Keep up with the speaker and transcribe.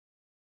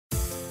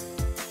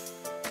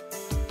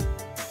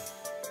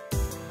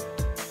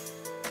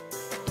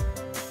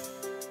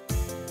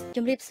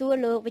ជំរាបសួរ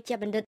លោកវិជ្ជ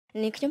បណ្ឌិត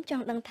នាងខ្ញុំច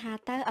ង់ដឹងថា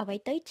តើអ្វី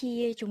ទៅជា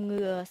ជំ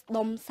ងឺស្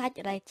ដុំសាច់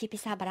ដែលជាភា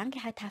សាបារាំងគេ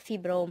ហៅថា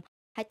fibrome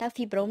ហើយតើ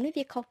fibrome នេះ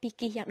វាខុសពី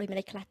គីសយ៉ាងដូចម្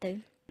តេចខ្លះទៅ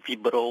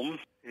fibrome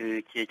គឺ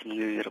ជាជំ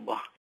ងឺរប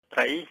ស់ត្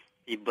រី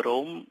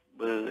fibrome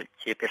បើ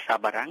ជាភាសា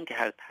បារាំងគេ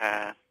ហៅថា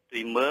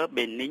tumeur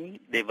bénigne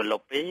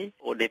développée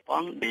au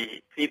dépend des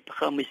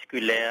fibres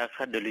musculaires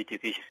de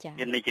l'utérus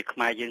មានន័យជាខ្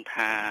មែរយើង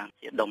ថា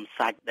ជាដុំ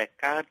សាច់ដែល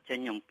កើតចេញ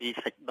អំពី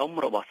សាច់ដុំ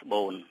របស់ស្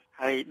បូន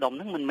ហើយដុំហ្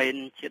នឹងមិនមែន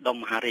ជាដុំ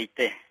មហារីក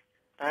ទេ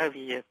តើ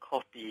វាខុ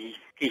សពី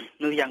គីស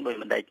នោះយ៉ាងដូច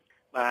ម្តេច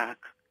បាទ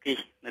គីស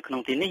នៅក្នុ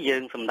ងទីនេះយើ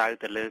ងសំដៅ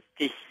ទៅលើ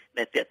គីស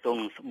ដែលតាក់ទង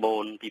នឹងស្បូ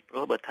នពីព្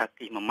រោះបើថា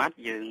គីសមួយម៉ាត់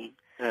យើង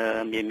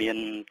មាន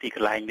ទីក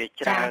ន្លែងវា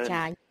ច្រើន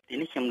ទី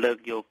នេះខ្ញុំលើក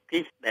យកគី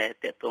សដែល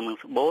តាក់ទងនឹង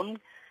ស្បូន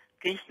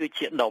គីសគឺ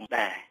ជាដុំ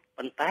ដែរ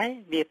ប៉ុន្តែ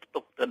វាផ្ទុ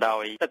កទៅដោ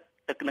យ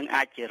ទឹកនឹង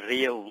អាចជា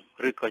រាវ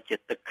ឬក៏ជា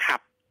ទឹកខា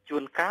ប់ជួ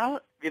នកាល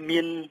វាមា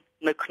ន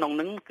នៅក្នុង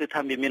នឹងគឺ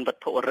ថាវាមានវ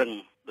ត្ថុរឹង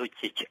ដូច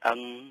ជាឆ្អឹង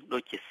ដូ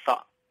ចជាស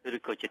ក់ឬ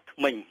ក៏ជាធ្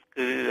មេញ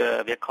គឺ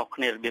វាខុស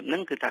គ្នារបៀបហ្នឹ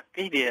ងគឺថា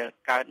គីសវា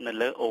កើតនៅ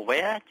លើ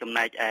ovaire ចំ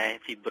ណែកឯ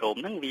fibrome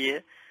ហ្នឹងវា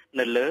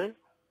នៅលើ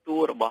តួ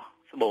របស់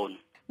ស្បូន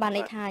បាន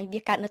ន័យថា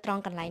វាកើតនៅត្រ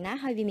ង់កន្លែងណា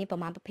ហើយវាមានប្រ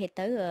មាណប្រភេទ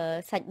ទៅ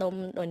សាច់ដុំ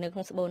ដោយនៅក្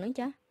នុងស្បូនហ្នឹង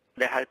ចា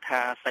ដែលហៅ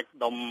ថាសាច់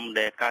ដុំ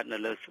ដែលកើតនៅ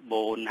លើស្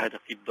បូនហៅថា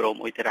fibrome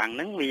អ៊ុយត្រាំងហ្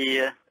នឹងវា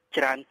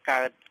ច្រើន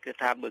កើតគឺ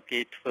ថាបើគេ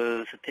ធ្វើ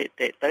ស្ថិតិ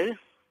ទៅ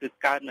គឺ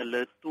កើតនៅ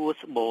លើតួ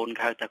ស្បូន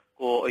គេហៅថា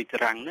គោអ៊ុយ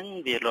ត្រាំងហ្នឹង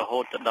វារហូ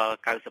តដល់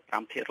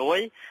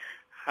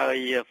 95% ហើយ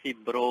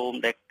fibrome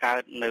ដែលកើ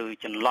តនៅ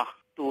ចន្លោះ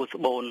តួ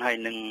ស្បូនហើយ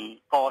នឹង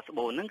កស្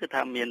បូនហ្នឹងគឺ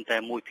ថាមានតែ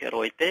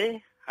 1% ទេ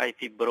ហើយ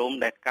fibrome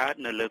ដែលកើត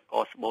នៅលើក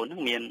ស្បូនហ្នឹ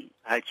ងមាន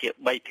ហើយជា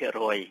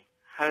 3%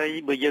ហើយ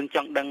បើយើងច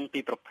ង់ដឹងពី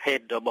ប្រភេទ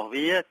របស់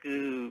វាគឺ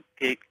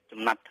គេ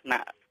ចំណាត់ថ្នា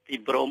ក់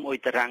fibrome អ៊ុយ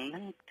ត្រាំងហ្នឹ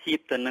ងធៀប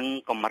ទៅនឹង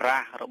កម្រា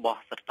ស់របស់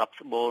ស្រទាប់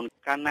ស្บូន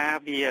កាលណា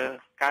វា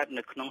កើត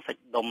នៅក្នុងសា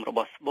ច់ដុំរប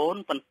ស់ស្បូន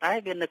ប៉ុន្តែ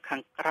វានៅខា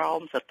ងក្រោម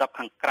ស្រទាប់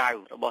ខាងក្រៅ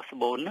របស់ស្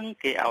បូនហ្នឹង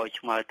គេឲ្យ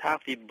ឈ្មោះថា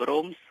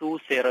fibrome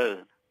sous-séreux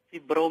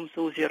fibrome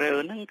sous-séreux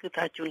ហ្នឹងគឺ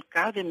ថាជួន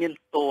កាលវាមាន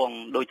ទង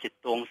ដូចជា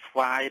ទងស្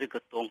វាយឬក៏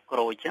ទងក្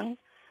រូចអញ្ចឹង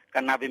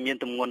កាលណាវាមាន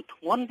ទម្ងន់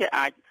ធ្ងន់វា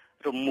អាច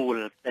រមូល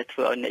ដែលធ្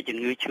វើឲ្យអ្នកជំ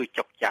ងឺឈឺ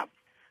ចុកចាប់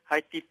ហើ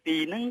យទី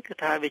2ហ្នឹងគឺ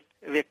ថា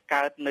វា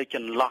កើតនៅច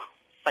ន្លោះ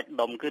សាច់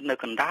ដុំគឺនៅ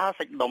កណ្ដាល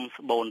សាច់ដុំ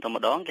ស្បូនតែ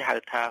ម្ដងគេហៅ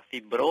ថា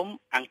fibrome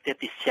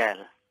antipicial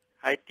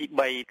ហើយទី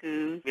3គឺ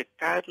វា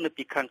កើតនៅ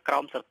ពីខាងក្រោ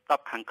មស្រទា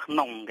ប់ខាងក្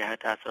នុងគេហៅ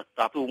ថាស្រ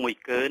ទាប់ស៊ូមួយ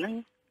កើហ្នឹង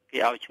គេ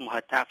ឲ្យឈ្មោះ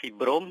ថា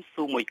fibrome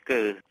ស៊ូមួយ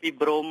កើ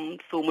fibrome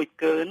ស៊ូមួយ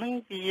កើហ្នឹង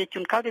វាជួ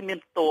នកាលវាមាន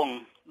ទង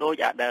ដូច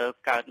អាដែល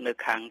កើតនៅ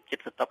ខាងជិត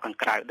ស្រទាប់ខាង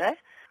ក្រៅដែរ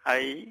ហើ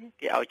យ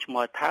គេឲ្យឈ្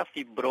មោះថា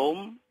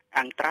fibrome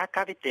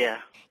intracavitaire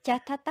ចា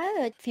ស់ថាតើ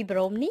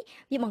fibrome នេះ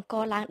វាបង្ក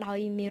ឡើងដោយ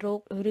មេរោគ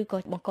ឬក៏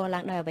បង្កឡើ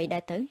ងដោយអ្វីដែ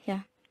រទៅចា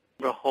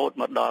រហូត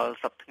មកដល់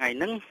សប្តាហ៍ថ្ងៃ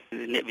ហ្នឹងគឺ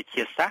អ្នកវិទ្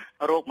យាសាស្ត្រ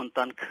រោគមិន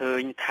ទាន់ឃើ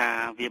ញថា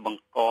វាប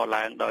ង្ក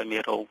ឡើងដោយមេ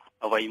រោគ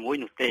អ្វីមួយ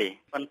នោះទេ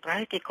ប៉ុន្តែ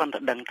គេគ្រាន់តែ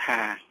ដឹង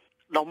ថា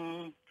ដុំ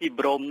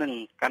fibrome ហ្នឹង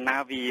កាលណា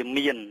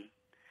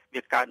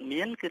វាកើត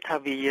មានគឺថា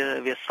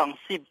វាសង់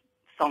ស៊ីប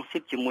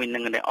ជាមួយនឹ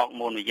ងអរ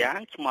ម៉ូនមួយយ៉ាង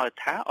ឈ្មោះ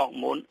ថាអរ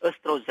ម៉ូនអឺ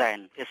ស្ត្រូហ្សែន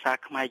ភាសា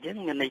ខ្មែរយើង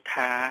មានន័យ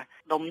ថា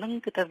ដុំហ្នឹង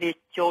គឺថាវា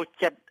ចូល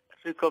ចិត្ត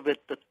ឬក៏វា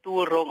ទទួល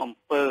រងអំ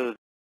ពើ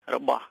រ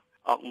បស់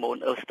អរម៉ូន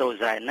អឺស្ត្រូ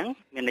ហ្សែនហ្នឹង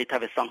មានន័យថា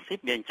វាសង់ស៊ីប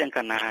វាអញ្ចឹង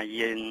កាលណា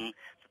យើង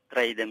ស្ត្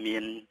រីដែលមា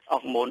នអ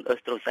រម៉ូនអឺ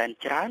ស្ត្រូហ្សែន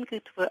ច្រើនគឺ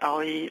ធ្វើ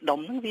ឲ្យដុំ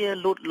ហ្នឹងវា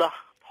លូតលាស់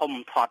ធំ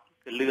ធាត់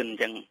គឺលឿនអ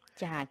ញ្ចឹង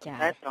ចា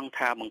តែត្រង់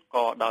ថាបង្ក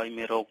ដោយ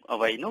មេរោគអ្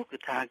វីនោះគឺ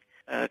ថា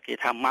គេ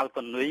ថាម៉ាល់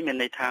កុននុយមាន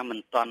ន័យថាមិន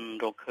ទាន់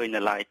រកឃើញនៅ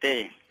ឡើយទេ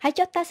ហើយ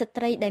ចុះតើស្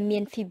ត្រីដែលមា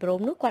ន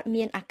fibrome នោះគាត់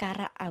មានអាកា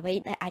រៈអ្វី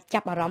ដែលអាចចា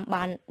ប់អារម្មណ៍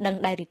បានដឹង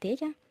ដែរឬទេ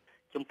ចា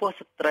ចំពោះ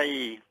ស្ត្រី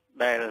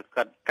ដែល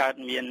គាត់កើត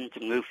មាន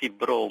ជំងឺ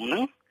fibrome ហ្នឹ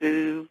ងគឺ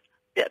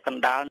ពាក់ក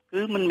ណ្ដាល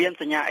គឺមិនមាន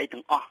សញ្ញាអី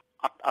ទាំងអស់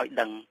អត់ឲ្យ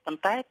ដឹងប៉ុ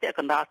ន្តែពាក់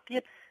កណ្ដាលទៀ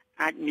ត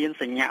អាចមាន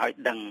សញ្ញាឲ្យ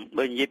ដឹង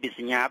បើនិយាយពីស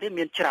ញ្ញាវា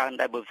មានច្រើន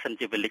ដែរបើមិនសិន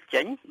ជាវាលេច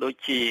ចេញដូច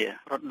ជា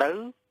រដូវ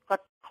គា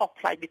ត់ខុស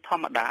ប្លែកពីធ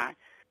ម្មតា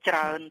ច្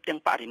រើនទាំង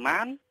បរិមា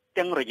ណ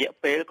ទាំងរយៈ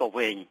ពេលក៏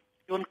វែង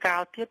ជួនកា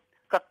លទៀត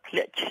គាត់ធ្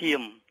លាក់ឈា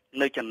ម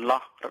នៅចន្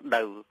លោះរ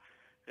ដូវ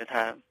គឺ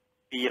ថា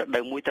ពីរដូ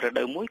វមួយទៅរ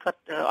ដូវមួយគាត់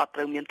អត់ត្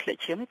រូវមានធ្លា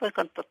ក់ឈាមទេព្រោះ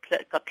គាត់ធ្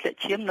លាក់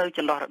ឈាមនៅច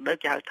ន្លោះរដូវ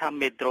គេហៅថា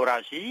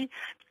metrorrhagie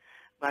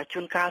បាទជួ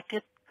នកាលទៀ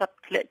តគាត់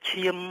ធ្លាក់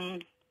ឈាម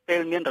ពេ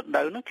លមានរ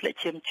ដូវហ្នឹងធ្លាក់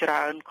ឈាមច្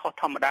រើនខុស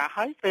ធម្មតា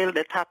ហើយពេល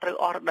ដែលថាត្រូវ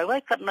អស់រដូវហើ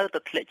យគាត់នៅតែ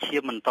ធ្លាក់ឈា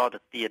មបន្តទៅ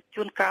ទៀត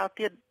ជួនកាល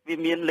ទៀតវា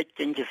មានលេច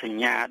ចេញជាស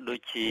ញ្ញាដូច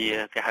ជា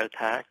គេហៅ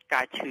ថា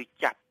ការឈឺ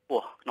ចាប់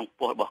ពោះក្នុង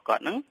ពោះរបស់គា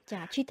ត់ហ្នឹង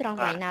ចាឈឺត្រង់ក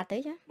ន្លែងណាទៅ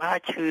ចាបាទ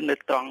ឈឺនៅ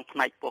ត្រង់ផ្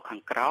នែកពោះខា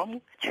ងក្រោម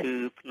ឈឺ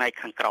ផ្នែក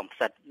ខាងក្រោមផ្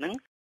សិតហ្នឹង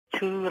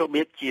ឈឺរ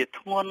បៀបជា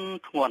ធ្ងន់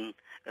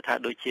គេថា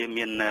ដូចជា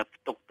មាន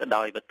ផ្ទុកទៅ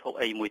ដោយវត្ថុ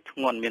អីមួយធ្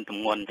ងន់មានទ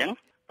ម្ងន់អញ្ចឹង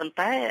ប៉ុន្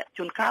តែ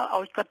ជួនកាល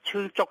ឲ្យគាត់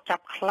ឈឺចុកចា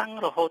ប់ខ្លាំង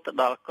រហូតទៅ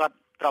ដល់គាត់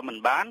ទ្រាំមិន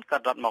បានគា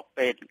ត់រត់មក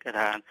ពេទ្យគេ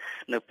ថា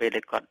នៅពេល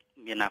ដែលគាត់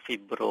មាន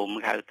fibrome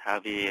ហៅថា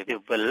វា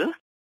វិល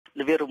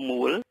វារ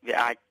មូលវា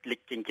អាចលេច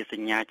ចេញជាស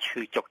ញ្ញា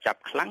ឈឺចុកចាប់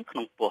ខ្លាំងក្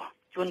នុងពោះ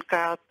ជួន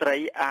កាលត្រី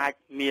អាច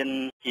មាន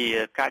ជា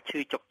ការឈឺ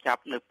ចុកចា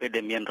ប់នៅពេល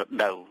ដែលមានរ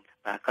ដូវ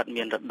បាទគាត់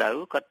មានរដូវ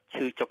គាត់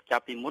ឈឺចុកចា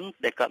ប់ពីមុន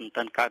ដែលគាត់មិន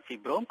ទាន់កើត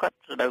fibrome គាត់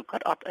រដូវគា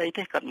ត់អត់អី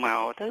ទេគាត់ម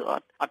កទៅ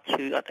អត់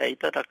ឈឺអត់អី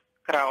ទៅ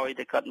ក្រោយ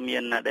ដែលគាត់មា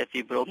នដែលហ្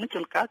វីប្រូមនេះជួ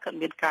នកាលគាត់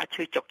មានការ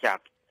ឈឺចុកចា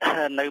ប់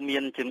នៅមា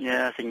នសញ្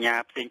ញា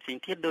ផ្សេងៗ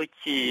ទៀតដូច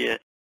ជា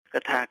គា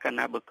ត់ថាកាល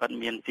ណាបើគាត់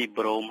មានហ្វី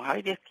ប្រូមហើយ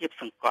វាគៀប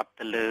សង្កត់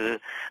ទៅលើ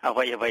អ្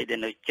វីដែល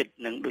នៅជិត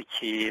នឹងដូច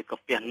ជាកា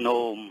ពះ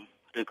នោម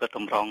ឬក៏ត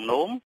ម្រង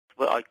នោមធ្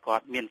វើឲ្យគា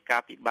ត់មានកា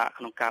រពិបាក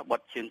ក្នុងការប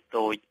ត់ជើង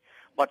តូច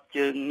បត់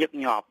ជើងញឹក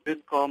ញាប់ឬ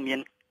ក៏មាន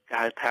គេ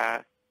ហៅថា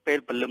ពេល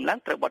ព្រលឹមឡើង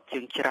ត្រូវបត់ជើ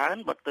ងច្រើន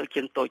បត់ទៅ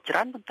ជើងតូចច្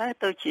រើនប៉ុន្តែ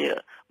ទៅជា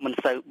មិន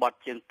សូវបត់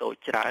ជើងតូច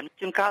ច្រើន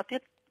ជួនកាលទៀ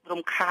ត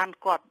រំខាន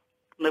គាត់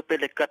នៅពេល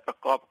ដែលគាត់ប្រ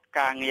កប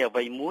ការងារអ្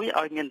វីមួយ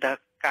ឲ្យមានតែ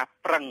ការ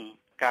ប្រឹង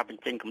ការប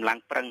ញ្ចេញកម្លាំង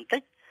ប្រឹងតិ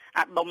ច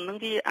អាដុំនឹង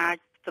វាអាច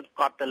សង្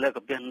កត់ទៅលើ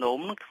កាពះនោម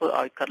នឹងធ្វើ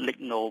ឲ្យគាត់លិច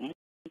នោម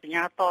សញ្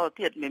ញាត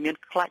ទៀតមាន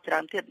ខ្លាចច្រើ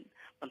នទៀត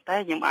ប៉ុន្តែ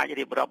ខ្ញុំអាច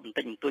រៀបរាប់បន្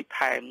តិចបន្តួច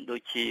ថែមដូ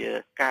ចជា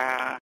ការ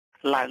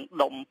ឡើង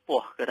ដុំ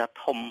ពោះគេថា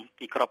ធំ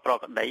ពីក្របប្រក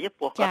ដី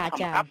ពោះគាត់ធំ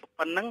អាប់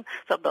ប៉ុណ្ណឹង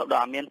សត្វដ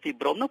ល់មានហ្វី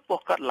ប្រូមនោះពោះ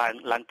គាត់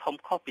ឡើងធំ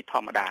ខុសពីធ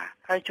ម្មតា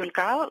ហើយជួន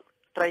កាល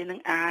ត្រីនឹង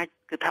អាច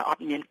គឺថាអ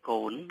ត់មាន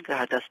កូនគេ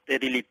ហៅថា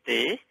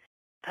sterility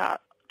ថា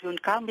ជួន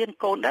កាលមាន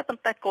កូនដែរប៉ុ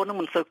ន្តែកូននឹង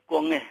មិនសូវគ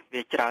ង់ទេ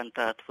វាច្រើន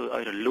តែធ្វើឲ្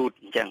យរលូត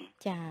អញ្ចឹង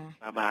ចា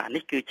បាទ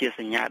នេះគឺជា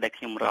សញ្ញាដែល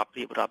ខ្ញុំ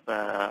រៀបរាប់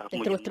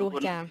មួយត្រួស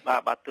ចា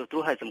បាទត្រួ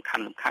សហើយសំខា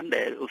ន់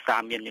ដែលឧស្សា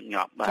ហ៍មានញឹក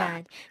ញាប់បាទចា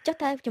ចុះ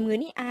តើជំងឺ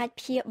នេះអាច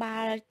ព្យាបា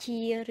លជា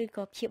ឬ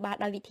ក៏ព្យាបាល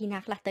ដោយវិធីណា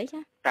ខ្លះទៅចា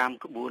តាម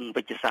ក្បួន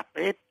វិទ្យាសាស្ត្រ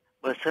ពេទ្យ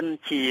បើសិន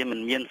ជាមិន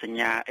មានសញ្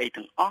ញាអី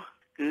ទាំងអស់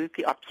គឺ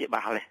គេអត់ព្យា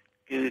បាលទេ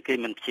គឺគេ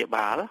មិនព្យា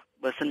បាល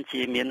បើសិន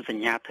ជាមានស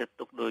ញ្ញាធ្វើ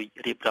ទុកដោយ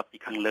រៀបរាប់ពី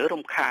ខាងលើ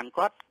រំខាន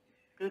គាត់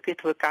គឺគេ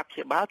ធ្វើការព្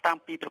យាបាលតាម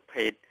ពីរប្រ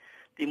ភេទ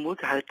ទីមួយ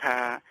គេហៅថា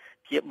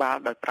ព្យាបាល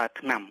ដោយប្រើ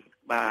ថ្នាំ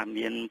បាទ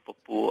មានព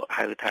ពួក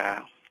ហៅថា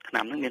ថ្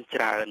នាំនឹងមាន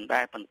ច្រើន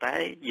ដែរប៉ុន្តែ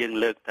យើង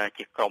លើកតែ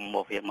ជាក្រុមម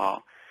កវាមក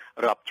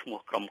រាប់ឈ្មោះ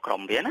ក្រុ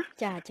មវាណា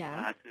ចា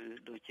គឺ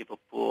ដូចជាព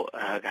ពួក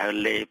គេហៅ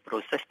le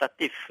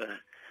procestative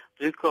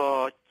ឬក៏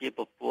ជាព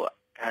ពួក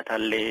គេហៅថា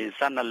le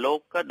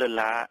xanalogue de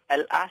la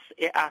LAS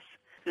EAS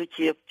គឺ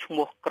ជាឈ្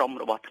មោះក្រុម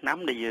របស់ថ្នាំ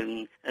ដែលយើង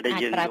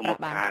យកមក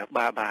ប្រើ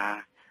បា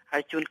ទហើ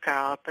យជួនកា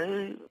លទៅ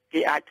គេ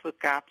អាចធ្វើ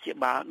ការព្យា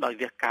បាលដោយ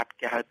វះកាត់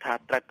គេហៅថា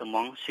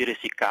traitement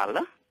chirurgical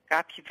កា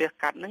រព្យាវះ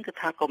កាត់ហ្នឹងគឺ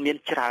ថាក៏មាន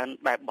ច្រើន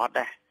បែបបទ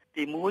ដែរ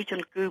ទីមួយ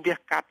គឺវះ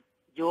កាត់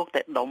យក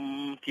តែដុំ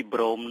ហ្វីប្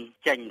រូម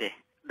ចេញទេ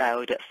ដែល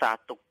រក្សា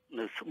ទុក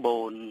នៅស្បូ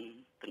ន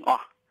ទាំងអ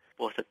ស់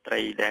ពោះស្ត្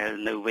រីដែល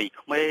នៅវ័យ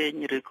ក្មេ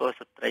ងឬក៏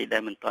ស្ត្រីដែ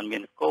លមិនទាន់មា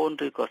នកូន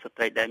ឬក៏ស្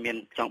ត្រីដែលមាន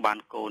ចង់បាន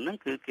កូនហ្នឹង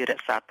គឺគេរ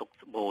ក្សាទុក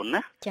ស្បូន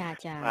ណាចា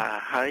បាទ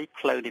ហើយ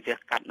ផ្លូវនៃវះ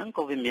កាត់ហ្នឹង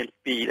ក៏វាមាន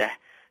ពីរដែរ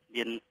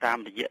មានតាម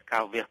រយៈកា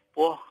រវះ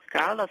ពោះ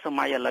កាលដល់ស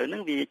ម័យឥឡូវហ្នឹ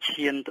ងវា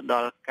ឈានទៅដ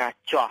ល់ការ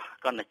ចោះ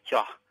គាត់ទៅ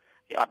ចោះ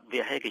គេអត់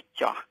វះឲ្យគេ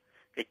ចោះ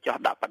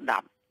ដាក់ប្រដា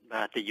ប់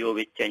បាទទៅយក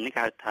វាចេញហ្នឹង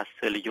គេហៅថា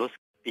cellulose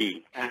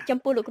ចំ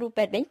ពោះលោកគ្រូ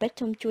ពេទ្យវិញពេទ្យ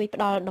សូមជួយ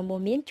ផ្ដល់ដំបូ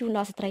ន្មានជូនដ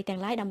ល់ស្ត្រីទាំ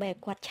ងឡាយដើម្បីឲ្យ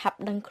គាត់ឆាប់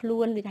ដឹងខ្លួ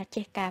នឬថា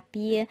ចេះការ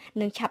ពារ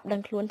និងឆាប់ដឹ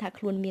ងខ្លួនថា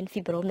ខ្លួនមានហ្វី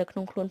ប្រូមនៅក្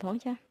នុងខ្លួនផង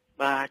ចា៎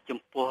បាទចំ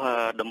ពោះ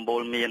ដំបូ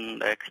ន្មាន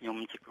ដែលខ្ញុំ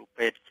ជាគ្រូ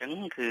ពេទ្យអញ្ចឹង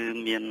គឺ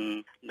មាន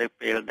នៅ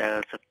ពេលដែល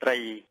ស្ត្រី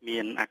មា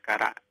នអាកា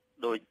រៈ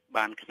ដោយ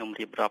បានខ្ញុំ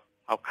រៀបរាប់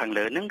អបខាង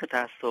លើហ្នឹងគឺ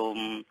ថាសូម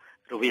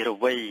រវិះរ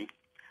វៃ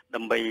ដើ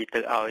ម្បីទៅ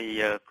ឲ្យ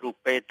គ្រូ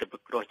ពេទ្យទៅប្រ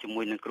គ្រោះជា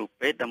មួយនឹងគ្រូ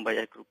ពេទ្យដើម្បី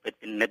ឲ្យគ្រូពេទ្យ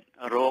ពិនិត្យ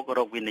រោ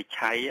គវិនិច្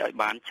ឆ័យឲ្យ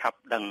បានឆាប់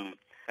ដឹង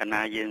កាល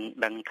ណាយើង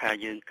ដឹងថា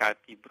យើងកើត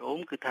ហ្វីប្រូម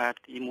គឺថា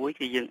ទី1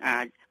គឺយើងអា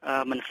ច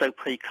មិនសូវ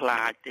ភ័យខ្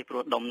លាចទេព្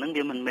រោះដុំហ្នឹង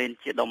វាមិនមែន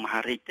ជាដុំមហា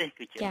រីកទេ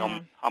គឺជាដុំ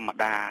ធម្ម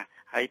តា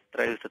ហើយត្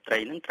រូវស្ត្រី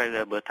ហ្នឹងត្រូវ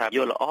បើថាយ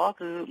ល់ល្អ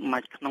គឺ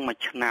ក្នុងមួយ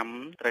ឆ្នាំ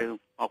ត្រូវ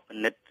មកពិ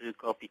និត្យឬ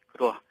ក៏ពិគ្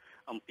រោះ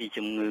អំពី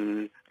ជំងឺ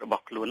រប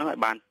ស់ខ្លួនហ្នឹងឲ្យ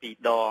បាន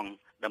2ដង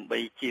ដើម្បី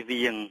ជៀស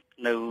វាង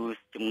នៅ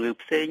ជំងឺ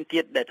ផ្សេងទៀ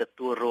តដែលទ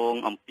ទួលរង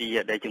អំពី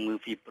ដែលជំងឺ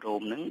ហ្វីប្រូ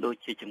មហ្នឹងដូច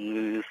ជាជំ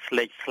ងឺស្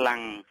លេកស្លាំ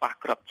ងប៉ះ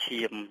គ្រាប់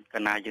ឈាមកា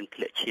លណាយើងធ្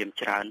លាក់ឈាម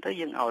ច្រើនទៅ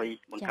យើងឲ្យ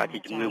បង្កើតជា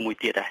ជំងឺមួយ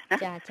ទៀតដែរណា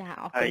ចា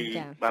អរគុណ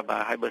ចាបា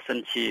ទហើយបើសិន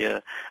ជា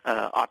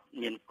អត់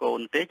មានកូ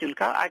នទេជួន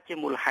កាលអាចជា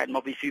មូលហេតុម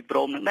កពីហ្វីប្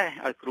រូមហ្នឹងដែរ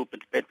ឲ្យគ្រូពេ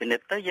ទ្យពិនិ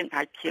ត្យទៅយើង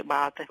អាចព្យា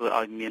បាលទៅធ្វើ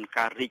ឲ្យមាន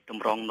ការរីកត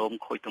ម្រងនោម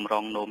ខូចតម្រ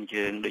ងនោម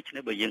យើងដូច្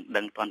នេះបើយើង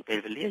ដឹងទាន់ពេល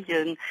វេលា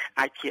យើង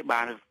អាចព្យា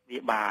បាល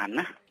វាបាន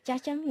ណាចា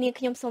ស់ចឹងនាង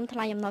ខ្ញុំសូមថ្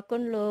លែងអំណរគុ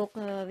ណលោក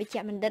វិជ្ជ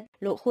បណ្ឌិត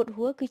លោកហួត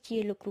ហួរគឺជា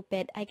លោកគ្រូពេ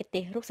ទ្យឯកទេ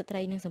សរោគស្ត្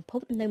រីនិងសម្ភព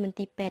នៅមន្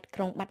ទីរពេទ្យក្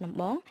រុងបាត់ដំ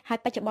បងហើយ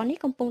បច្ចុប្បន្ននេះ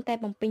កំពុងតែ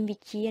បំពេញវិ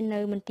ជ្ជានៅ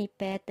មន្ទីរ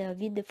ពេទ្យ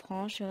Ville de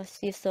France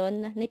Suisse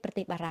នៃប្រ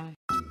ទេសបារាំង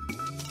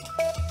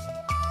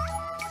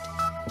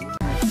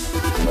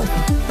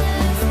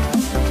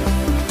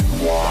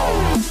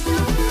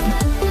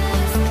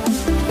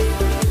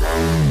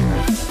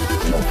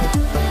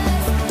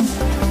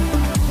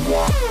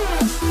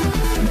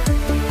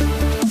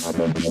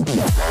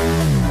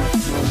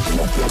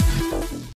Yeah.